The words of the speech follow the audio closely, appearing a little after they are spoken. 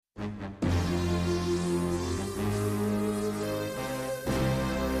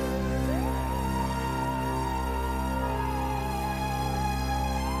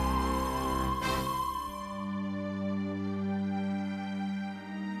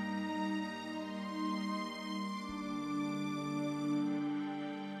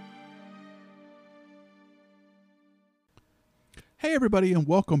Hey everybody, and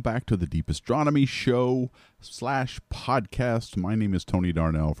welcome back to the Deep Astronomy Show / podcast. My name is Tony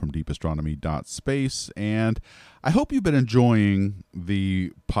Darnell from deepastronomy.space, and I hope you've been enjoying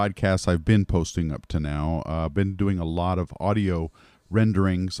the podcasts I've been posting up to now. I've been doing a lot of audio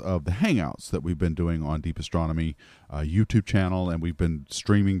renderings of the Hangouts that we've been doing on Deep Astronomy YouTube channel, and we've been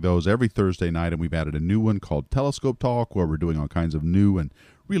streaming those every Thursday night, and we've added a new one called Telescope Talk, where we're doing all kinds of new and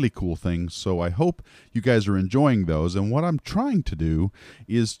really cool things. So I hope you guys are enjoying those. And what I'm trying to do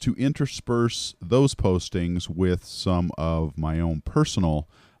is to intersperse those postings with some of my own personal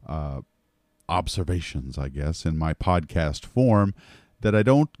observations, I guess, in my podcast form that I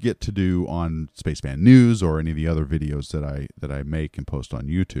don't get to do on Spaceman News or any of the other videos that I make and post on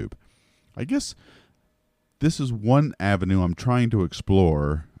YouTube. I guess this is one avenue I'm trying to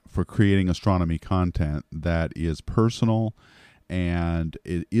explore for creating astronomy content that is personal, and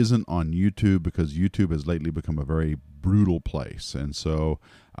it isn't on YouTube because YouTube has lately become a very brutal place. And so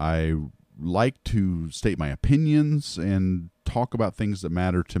I like to state my opinions and talk about things that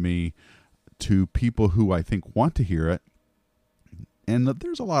matter to me to people who I think want to hear it. And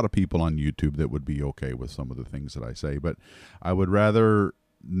there's a lot of people on YouTube that would be okay with some of the things that I say, but I would rather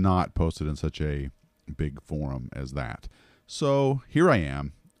not post it in such a big forum as that. So here I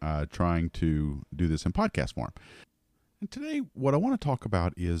am trying to do this in podcast form. And today, what I want to talk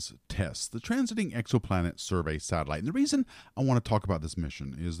about is TESS, the Transiting Exoplanet Survey Satellite. And the reason I want to talk about this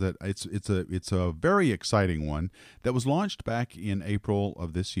mission is that it's a very exciting one that was launched back in April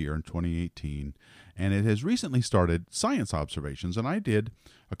of this year, in 2018, and it has recently started science observations. And I did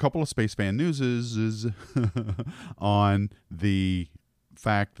a couple of Spaceman Newses on the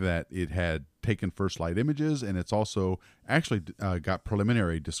fact that it had taken first light images, and it's also actually got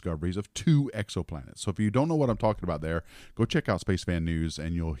preliminary discoveries of 2 exoplanets. So if you don't know what I'm talking about there, go check out Spaceman News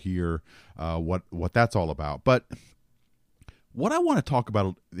and you'll hear what that's all about. But what I want to talk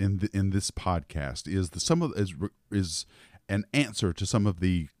about in this podcast is an answer to some of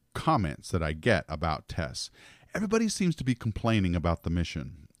the comments that I get about TESS. Everybody seems to be complaining about the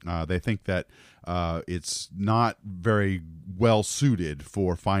mission. They think that it's not very well suited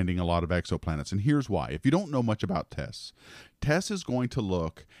for finding a lot of exoplanets. And here's why. If you don't know much about TESS, TESS is going to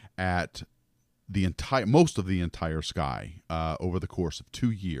look at most of the entire sky over the course of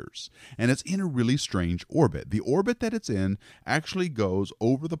 2 years. And it's in a really strange orbit. The orbit that it's in actually goes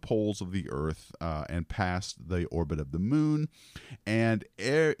over the poles of the Earth and past the orbit of the Moon. And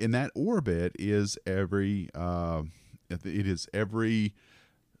in that orbit is about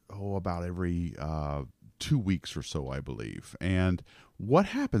every 2 weeks or so, I believe. And what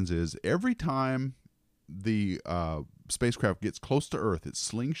happens is every time the spacecraft gets close to Earth, it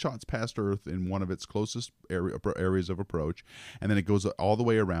slingshots past Earth in one of its closest areas of approach, and then it goes all the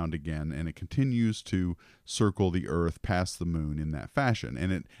way around again, and it continues to circle the Earth past the Moon in that fashion.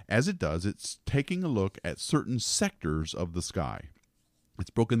 And as it does, it's taking a look at certain sectors of the sky. It's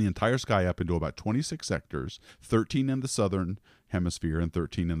broken the entire sky up into about 26 sectors, 13 in the southern hemisphere and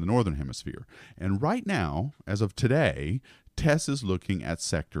 13 in the northern hemisphere. And right now, as of today, TESS is looking at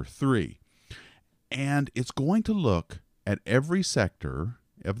Sector 3. And it's going to look at every sector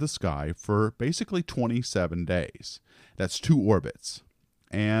of the sky for basically 27 days. That's 2 orbits.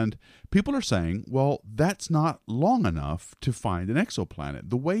 And people are saying, well, that's not long enough to find an exoplanet.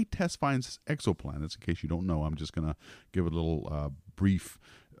 The way TESS finds exoplanets, in case you don't know, I'm just going to give a little brief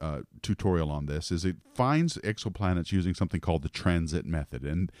tutorial on this, is it finds exoplanets using something called the transit method.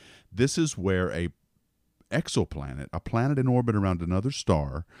 And this is where a planet in orbit around another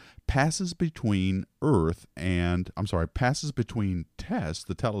star, passes between TESS,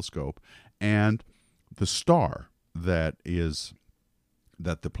 the telescope, and the star that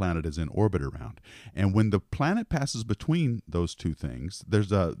the planet is in orbit around. And when the planet passes between those two things,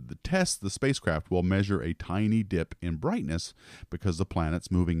 the TESS, the spacecraft, will measure a tiny dip in brightness because the planet's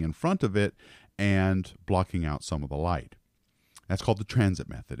moving in front of it and blocking out some of the light. That's called the transit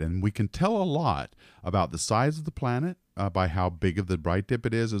method. And we can tell a lot about the size of the planet by how big of the bright dip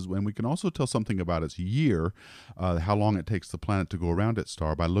it is, and we can also tell something about its year, how long it takes the planet to go around its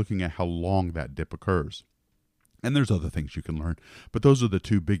star, by looking at how long that dip occurs. And there's other things you can learn, but those are the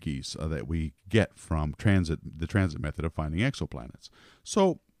 2 biggies that we get from the transit method of finding exoplanets.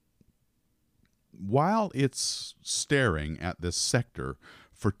 So while it's staring at this sector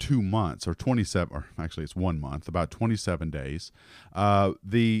for 2 months or 27, or actually it's 1 month, about 27 days.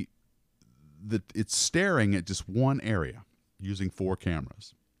 It's staring at just one area using 4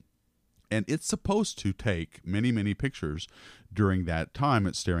 cameras. And it's supposed to take many, many pictures during that time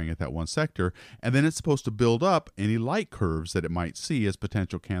it's staring at that one sector. And then it's supposed to build up any light curves that it might see as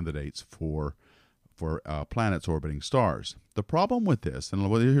potential candidates for planets orbiting stars. The problem with this, and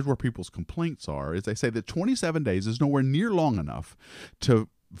here's where people's complaints are, is they say that 27 days is nowhere near long enough to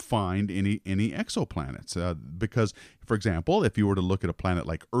find any exoplanets. Because, for example, if you were to look at a planet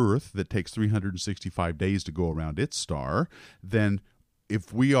like Earth that takes 365 days to go around its star, then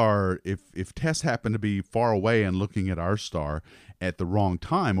if TESS happened to be far away and looking at our star at the wrong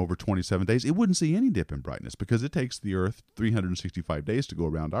time over 27 days, it wouldn't see any dip in brightness because it takes the Earth 365 days to go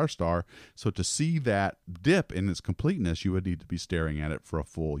around our star. So to see that dip in its completeness, you would need to be staring at it for a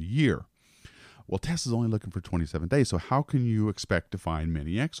full year. Well, TESS is only looking for 27 days, so how can you expect to find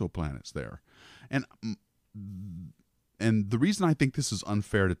many exoplanets there? And the reason I think this is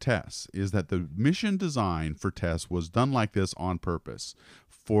unfair to TESS is that the mission design for TESS was done like this on purpose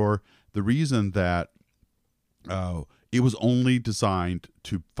for the reason that it was only designed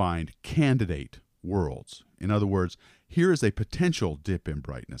to find candidate worlds. In other words, here is a potential dip in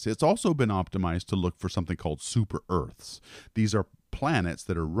brightness. It's also been optimized to look for something called super Earths. These are planets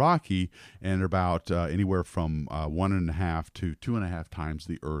that are rocky and are about anywhere from 1.5 to 2.5 times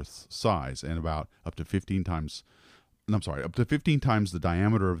the Earth's size, and about up to 15 times the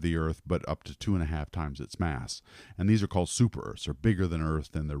diameter of the Earth, but up to 2.5 times its mass. And these are called super Earths. They're bigger than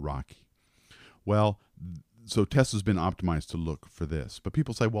Earth and they're rocky. Well, so TESS has been optimized to look for this. But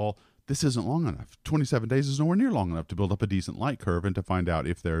people say, well, this isn't long enough. 27 days is nowhere near long enough to build up a decent light curve and to find out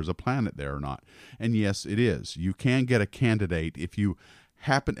if there's a planet there or not. And yes, it is. You can get a candidate if you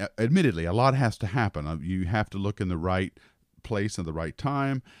happen, admittedly, a lot has to happen. You have to look in the right place at the right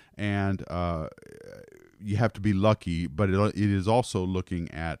time, and you have to be lucky, but it is also looking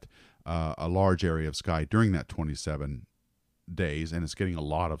at a large area of sky during that 27 days, and it's getting a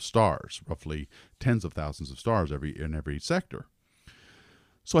lot of stars, roughly tens of thousands of stars in every sector.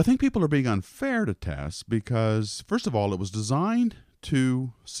 So I think people are being unfair to TESS because, first of all, it was designed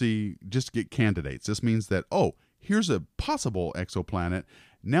to just get candidates. This means that, here's a possible exoplanet.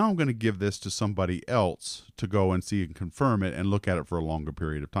 Now I'm going to give this to somebody else to go and see and confirm it and look at it for a longer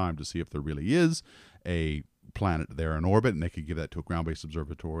period of time to see if there really is a planet there in orbit, and they could give that to a ground-based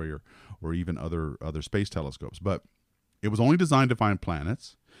observatory or even other space telescopes. But it was only designed to find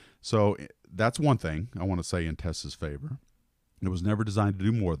planets. So that's one thing I want to say in TESS's favor. It was never designed to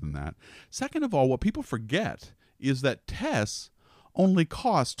do more than that. Second of all, what people forget is that TESS only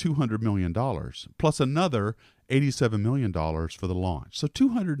cost $200 million, plus another $87 million for the launch. So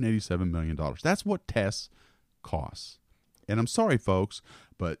 $287 million. That's what TESS costs. And I'm sorry, folks,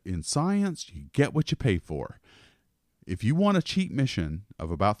 but in science, you get what you pay for. If you want a cheap mission of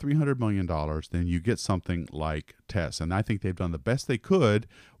about $300 million, then you get something like TESS. And I think they've done the best they could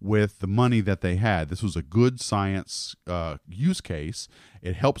with the money that they had. This was a good science use case.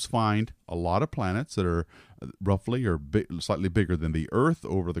 It helps find a lot of planets that are roughly or slightly bigger than the Earth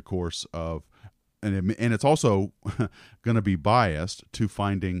over the course of, and it's also going to be biased to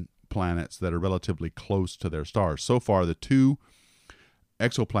finding planets that are relatively close to their stars. So far, the 2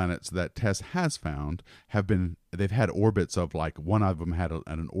 exoplanets that TESS has found they've had orbits of, like, one of them had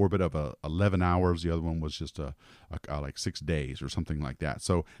an orbit of 11 hours. The other one was just like 6 days or something like that.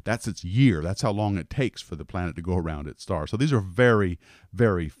 So that's its year. That's how long it takes for the planet to go around its star. So these are very,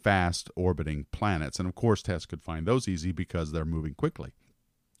 very fast orbiting planets. And of course, TESS could find those easy because they're moving quickly.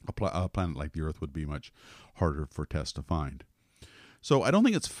 A planet like the Earth would be much harder for TESS to find. So I don't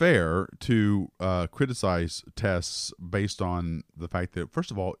think it's fair to criticize TESS based on the fact that,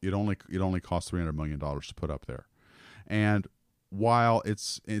 first of all, it only costs $300 million to put up there, and while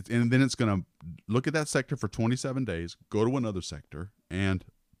and then it's going to look at that sector for 27 days, go to another sector, and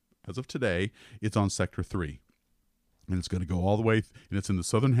as of today, it's on sector 3, and it's going to go all the way, and it's in the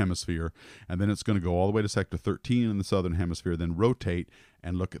southern hemisphere, and then it's going to go all the way to sector 13 in the southern hemisphere, then rotate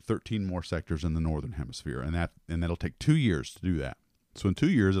and look at 13 more sectors in the northern hemisphere, and that'll take 2 years to do that. So in 2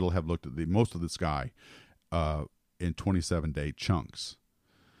 years, it'll have looked at most of the sky in 27-day chunks.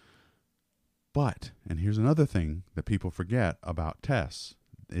 But, and here's another thing that people forget about TESS,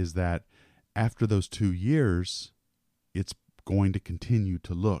 is that after those 2 years, it's going to continue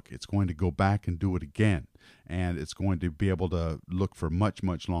to look. It's going to go back and do it again. And it's going to be able to look for much,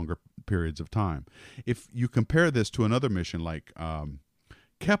 much longer periods of time. If you compare this to another mission like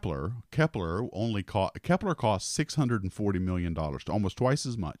Kepler cost $640 million, almost twice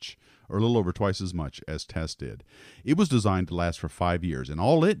as much, or a little over twice as much as TESS did. It was designed to last for 5 years, and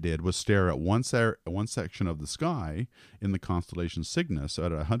all it did was stare at one section of the sky in the constellation Cygnus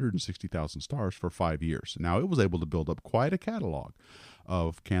at 160,000 stars for 5 years. Now, it was able to build up quite a catalog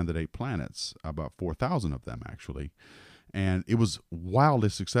of candidate planets, about 4,000 of them actually, and it was wildly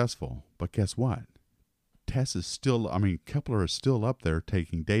successful. But guess what? Kepler is still up there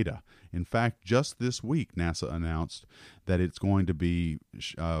taking data. In fact, just this week, NASA announced that it's going to be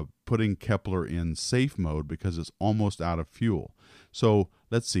putting Kepler in safe mode because it's almost out of fuel. So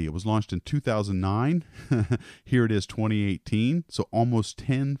let's see, it was launched in 2009. Here it is, 2018. So almost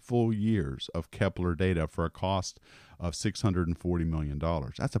 10 full years of Kepler data for a cost of $640 million.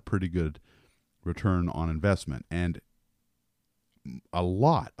 That's a pretty good return on investment. And a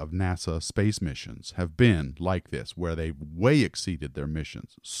lot of NASA space missions have been like this, where they've way exceeded their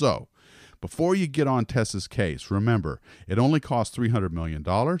missions. So, before you get on TESS's case, remember, it only costs $300 million.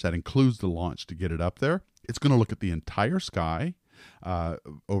 That includes the launch to get it up there. It's going to look at the entire sky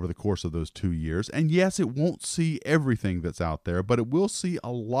over the course of those 2 years. And yes, it won't see everything that's out there, but it will see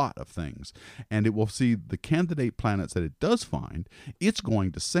a lot of things. And it will see the candidate planets that it does find. It's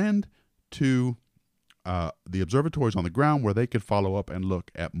going to send to the observatories on the ground where they could follow up and look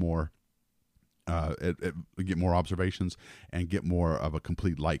at more, get more observations and get more of a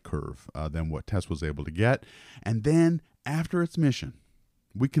complete light curve than what TESS was able to get. And then after its mission,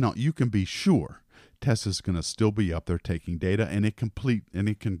 you can be sure TESS is going to still be up there taking data, and it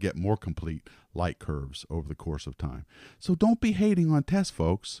can get more complete light curves over the course of time. So don't be hating on TESS,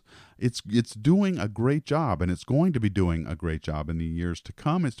 folks. It's doing a great job, and it's going to be doing a great job in the years to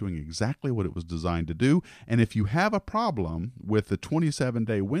come. It's doing exactly what it was designed to do. And if you have a problem with the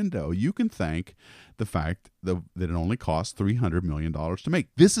 27-day window, you can thank the fact that it only costs $300 million to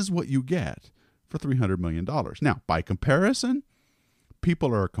make. This is what you get for $300 million. Now, by comparison,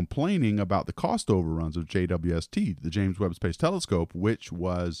 people are complaining about the cost overruns of JWST, the James Webb Space Telescope, which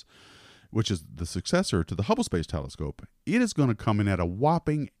is the successor to the Hubble Space Telescope. It is going to come in at a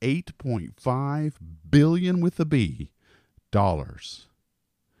whopping $8.5 billion with a B dollars.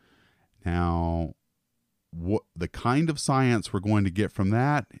 Now, what the kind of science we're going to get from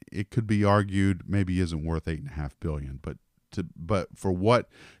that, it could be argued maybe isn't worth $8.5 billion, but for what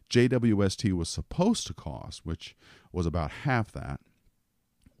JWST was supposed to cost, which was about half that,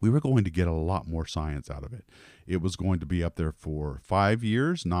 we were going to get a lot more science out of it. It was going to be up there for 5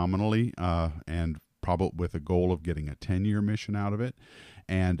 years nominally, and probably with a goal of getting a 10-year mission out of it.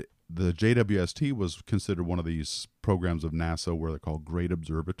 And the JWST was considered one of these programs of NASA where they're called great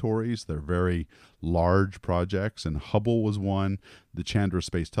observatories. They're very large projects, and Hubble was one. The Chandra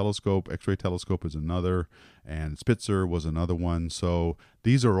Space Telescope, X-ray telescope is another, and Spitzer was another one. So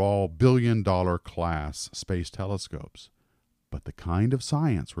these are all billion-dollar class space telescopes. But the kind of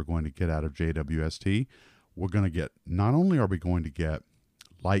science we're going to get out of JWST, not only are we going to get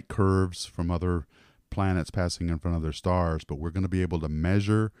light curves from other planets passing in front of their stars, but we're going to be able to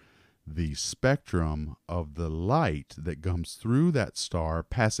measure the spectrum of the light that comes through that star,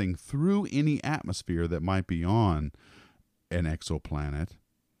 passing through any atmosphere that might be on an exoplanet,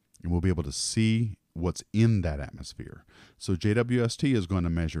 and we'll be able to see what's in that atmosphere. So JWST is going to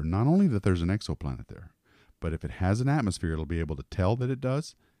measure not only that there's an exoplanet there, but if it has an atmosphere, it'll be able to tell that it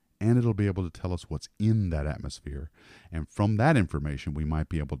does, and it'll be able to tell us what's in that atmosphere. And from that information, we might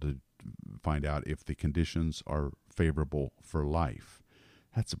be able to find out if the conditions are favorable for life.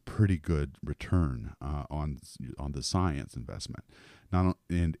 That's a pretty good return on the science investment. Now,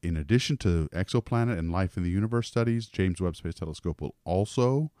 in addition to exoplanet and life in the universe studies, James Webb Space Telescope will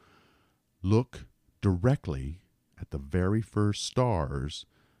also look directly at the very first stars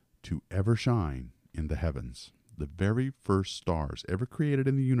to ever shine in the heavens. The very first stars ever created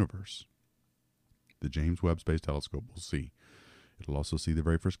in the universe, the James Webb Space Telescope will see. It'll also see the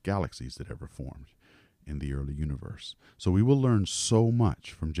very first galaxies that ever formed in the early universe. So we will learn so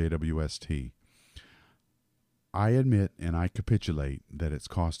much from JWST. I admit and I capitulate that it's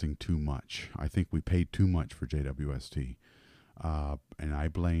costing too much. I think we paid too much for JWST. And I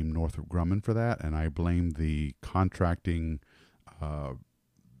blame Northrop Grumman for that, and I blame the contracting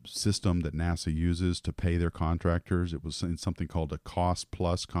system that NASA uses to pay their contractors. It was in something called a cost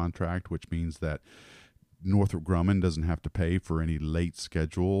plus contract, which means that Northrop Grumman doesn't have to pay for any late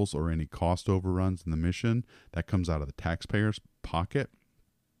schedules or any cost overruns in the mission. That comes out of the taxpayer's pocket.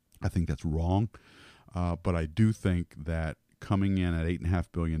 I think that's wrong, but I do think that coming in at $8.5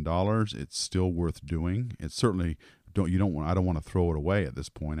 billion, it's still worth doing. It's certainly I don't want to throw it away at this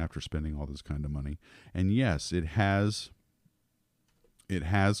point after spending all this kind of money. And yes, it has it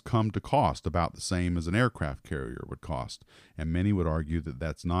has come to cost about the same as an aircraft carrier would cost, and many would argue that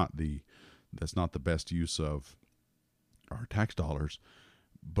that's not the best use of our tax dollars.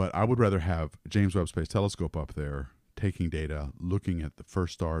 But I would rather have James Webb Space Telescope up there taking data, looking at the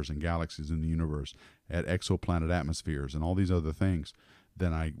first stars and galaxies in the universe, at exoplanet atmospheres and all these other things,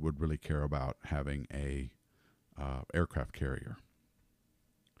 than I would really care about having a aircraft carrier.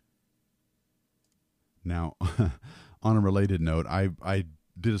 Now, on a related note, I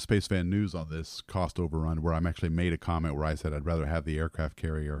did a Space Fan News on this cost overrun where I actually made a comment where I said I'd rather have the aircraft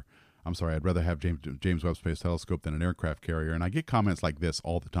carrier. I'd rather have James Webb Space Telescope than an aircraft carrier. And I get comments like this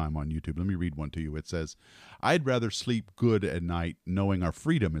all the time on YouTube. Let me read one to you. It says, I'd rather sleep good at night knowing our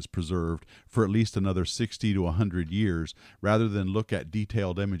freedom is preserved for at least another 60 to 100 years rather than look at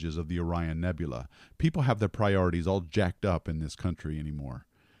detailed images of the Orion Nebula. People have their priorities all jacked up in this country anymore.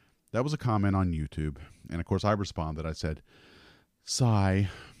 That was a comment on YouTube. And of course I responded. I said, sigh.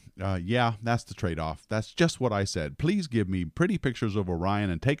 Yeah, that's the trade-off. That's just what I said. Please give me pretty pictures of Orion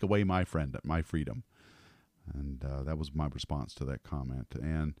and take away my freedom. And that was my response to that comment.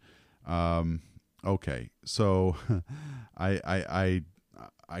 And okay, so I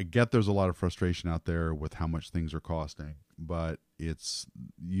get there's a lot of frustration out there with how much things are costing, but it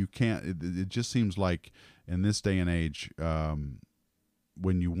just seems like in this day and age,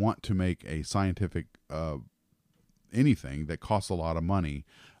 when you want to make a scientific anything that costs a lot of money,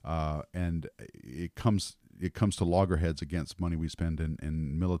 and it comes to loggerheads against money we spend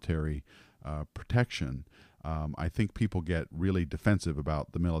in military protection. I think people get really defensive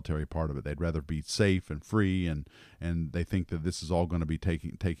about the military part of it. They'd rather be safe and free, and they think that this is all going to be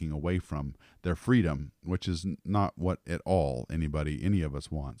taking away from their freedom, which is not what at all any of us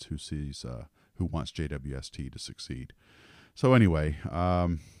wants who wants JWST to succeed. So anyway,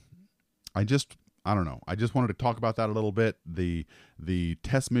 I don't know. I just wanted to talk about that a little bit. The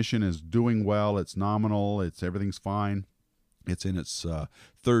test mission is doing well. It's nominal. Everything's fine. It's in its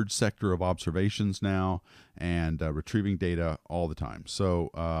third sector of observations now and retrieving data all the time. So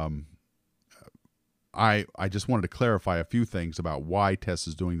I just wanted to clarify a few things about why TESS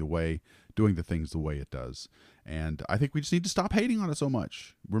is doing the things the way it does. And I think we just need to stop hating on it so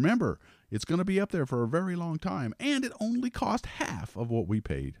much. Remember, it's going to be up there for a very long time, and it only cost half of what we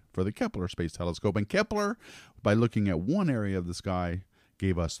paid for the Kepler Space Telescope. And Kepler, by looking at one area of the sky,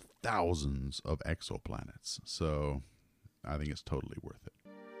 gave us thousands of exoplanets. So I think it's totally worth it.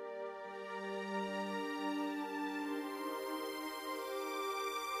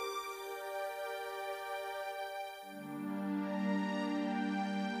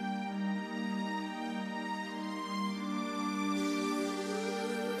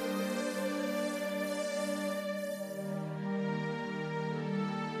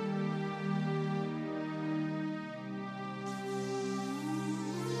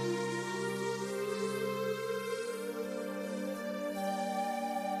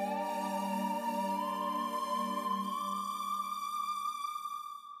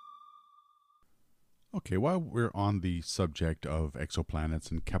 Okay, while we're on the subject of exoplanets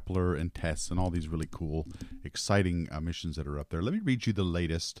and Kepler and TESS and all these really cool, exciting missions that are up there, let me read you the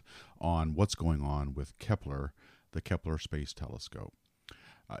latest on what's going on with Kepler, the Kepler Space Telescope.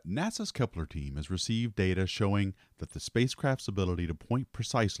 NASA's Kepler team has received data showing that the spacecraft's ability to point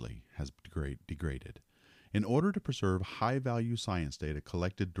precisely has degraded. In order to preserve high-value science data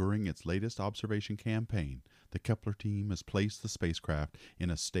collected during its latest observation campaign, the Kepler team has placed the spacecraft in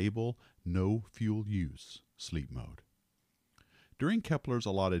a stable, no-fuel use sleep mode. During Kepler's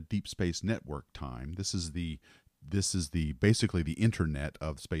allotted Deep Space Network time, this is basically the internet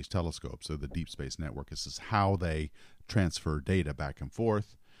of space telescopes. So the Deep Space Network, this is how they transfer data back and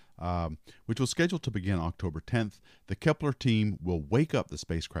forth, which was scheduled to begin October 10th. The Kepler team will wake up the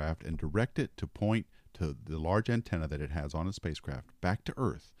spacecraft and direct it to point to the large antenna that it has on its spacecraft back to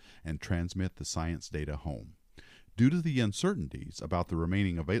Earth and transmit the science data home. Due to the uncertainties about the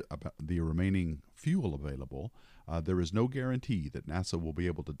remaining fuel available, there is no guarantee that NASA will be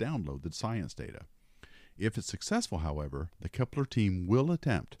able to download the science data. If it's successful, however, the Kepler team will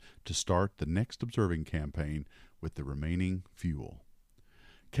attempt to start the next observing campaign with the remaining fuel.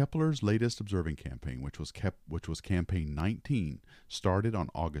 Kepler's latest observing campaign, which was Campaign 19, started on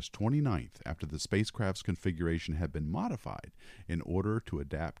August 29th after the spacecraft's configuration had been modified in order to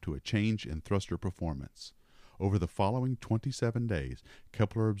adapt to a change in thruster performance. Over the following 27 days,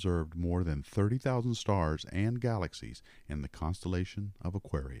 Kepler observed more than 30,000 stars and galaxies in the constellation of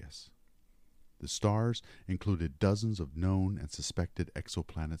Aquarius. The stars included dozens of known and suspected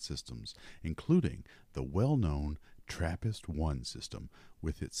exoplanet systems, including the well-known TRAPPIST-1 system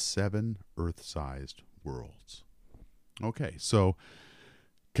with its 7 Earth-sized worlds. Okay, so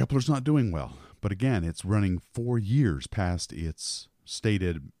Kepler's not doing well. But again, it's running 4 years past its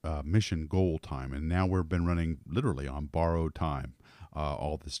stated mission goal time, and now we've been running literally on borrowed time.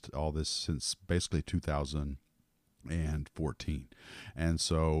 All this since basically 2014, and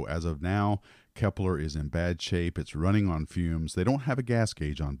so as of now, Kepler is in bad shape. It's running on fumes. They don't have a gas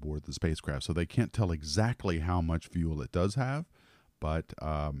gauge on board the spacecraft, so they can't tell exactly how much fuel it does have. But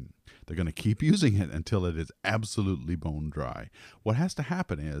they're going to keep using it until it is absolutely bone dry. What has to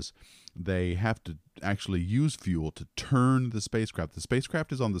happen is they have to actually use fuel to turn the spacecraft. The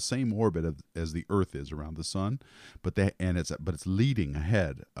spacecraft is on the same orbit as the Earth is around the sun, but it's leading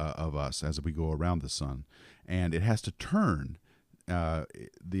ahead of us as we go around the sun, and it has to turn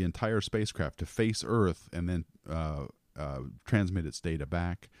the entire spacecraft to face Earth and then transmit its data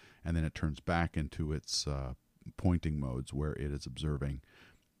back, and then it turns back into its pointing modes where it is observing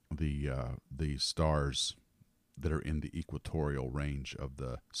the stars that are in the equatorial range of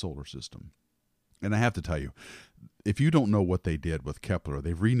the solar system. And I have to tell you, if you don't know what they did with Kepler,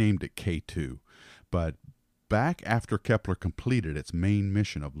 they've renamed it K2. But back after Kepler completed its main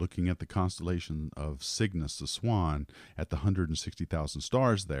mission of looking at the constellation of Cygnus, the Swan, at the 160,000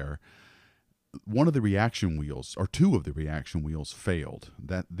 stars there, one of the reaction wheels, or two of the reaction wheels, failed.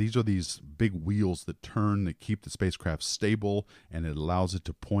 These are these big wheels that turn, that keep the spacecraft stable, and it allows it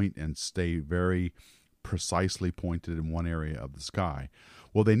to point and stay very precisely pointed in one area of the sky.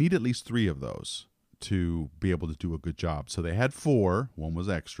 Well, they need at least 3 of those to be able to do a good job. So they had 4, one was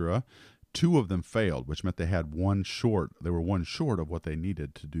extra. 2 of them failed, which meant they had one short. They were one short of what they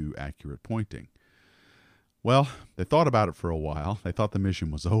needed to do accurate pointing. Well, they thought about it for a while. They thought the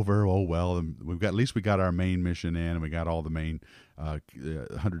mission was over. Oh well, and at least we got our main mission in, and we got all the main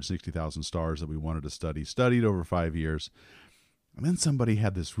 160,000 stars that we wanted to study. Studied over 5 years, and then somebody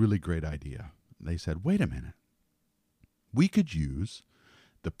had this really great idea. They said, "Wait a minute, we could use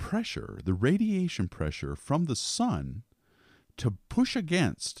the pressure, the radiation pressure from the sun, to push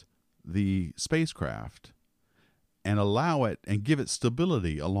against the spacecraft and allow it and give it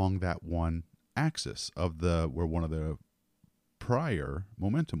stability along that one axis of where one of the prior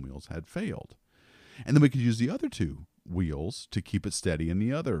momentum wheels had failed. And then we could use the other 2 wheels to keep it steady in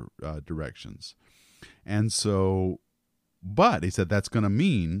the other directions." And so, but he said that's going to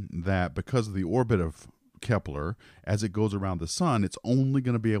mean that because of the orbit of Kepler, as it goes around the sun, it's only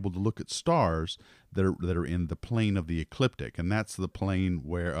going to be able to look at stars that are in the plane of the ecliptic, and that's the plane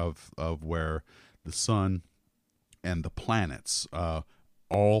where the sun and the planets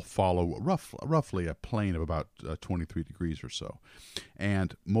all follow roughly a plane of about 23 degrees or so.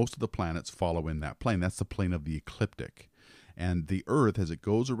 And most of the planets follow in that plane. That's the plane of the ecliptic. And the Earth, as it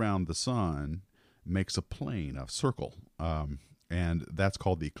goes around the sun, makes a plane, a circle. And that's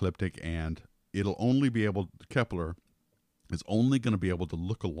called the ecliptic. And it'll only be able, Kepler is only going to be able to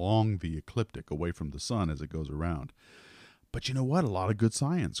look along the ecliptic away from the sun as it goes around. But you know what? A lot of good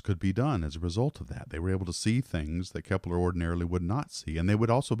science could be done as a result of that. They were able to see things that Kepler ordinarily would not see, and they would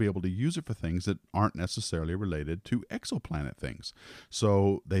also be able to use it for things that aren't necessarily related to exoplanet things.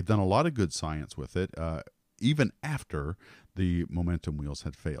 So they've done a lot of good science with it, even after the momentum wheels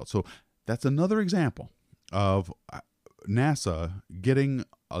had failed. So that's another example of NASA getting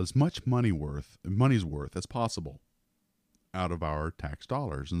as much money's worth as possible out of our tax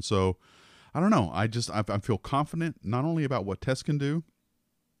dollars. And so I don't know. I feel confident not only about what TESS can do,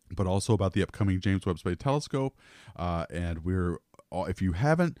 but also about the upcoming James Webb Space Telescope. And if you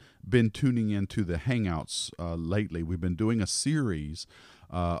haven't been tuning into the Hangouts lately, we've been doing a series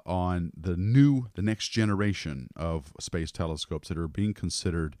on the next generation of space telescopes that are being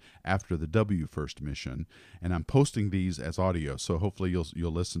considered after the WFIRST mission, and I'm posting these as audio, so hopefully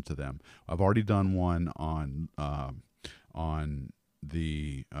you'll listen to them. I've already done one on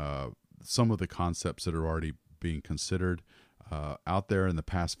the some of the concepts that are already being considered out there in the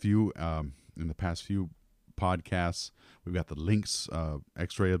past few podcasts. We've got the Lynx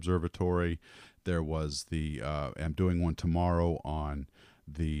X-ray Observatory. There was I'm doing one tomorrow on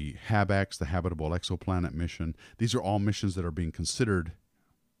the HabEx, the Habitable Exoplanet mission. These are all missions that are being considered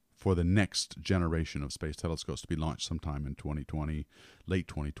for the next generation of space telescopes to be launched sometime in 2020, late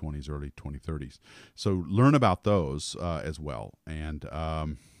 2020s, early 2030s. So learn about those as well, and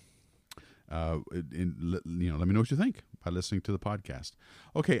let me know what you think by listening to the podcast.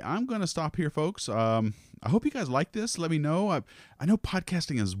 Okay, I'm going to stop here, folks. I hope you guys like this. Let me know. I know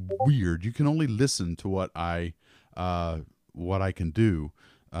podcasting is weird. You can only listen to what I can do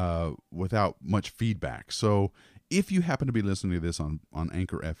without much feedback. So if you happen to be listening to this on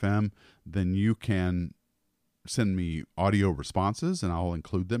Anchor FM, then you can send me audio responses, and I'll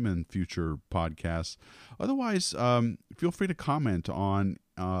include them in future podcasts. Otherwise, feel free to comment on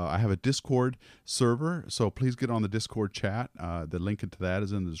I have a Discord server, so please get on the Discord chat. The link to that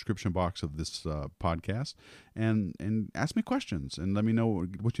is in the description box of this podcast, and ask me questions and let me know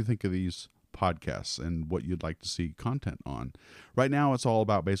what you think of these podcasts and what you'd like to see content on. Right now, it's all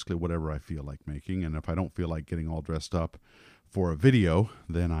about basically whatever I feel like making, and if I don't feel like getting all dressed up for a video,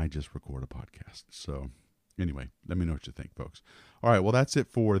 then I just record a podcast. So anyway, let me know what you think, folks. All right, well, that's it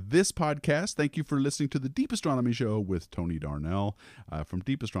for this podcast. Thank you for listening to the Deep Astronomy Show with Tony Darnell from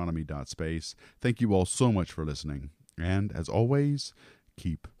deepastronomy.space. Thank you all so much for listening, and as always,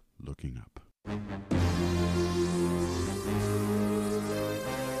 keep looking up.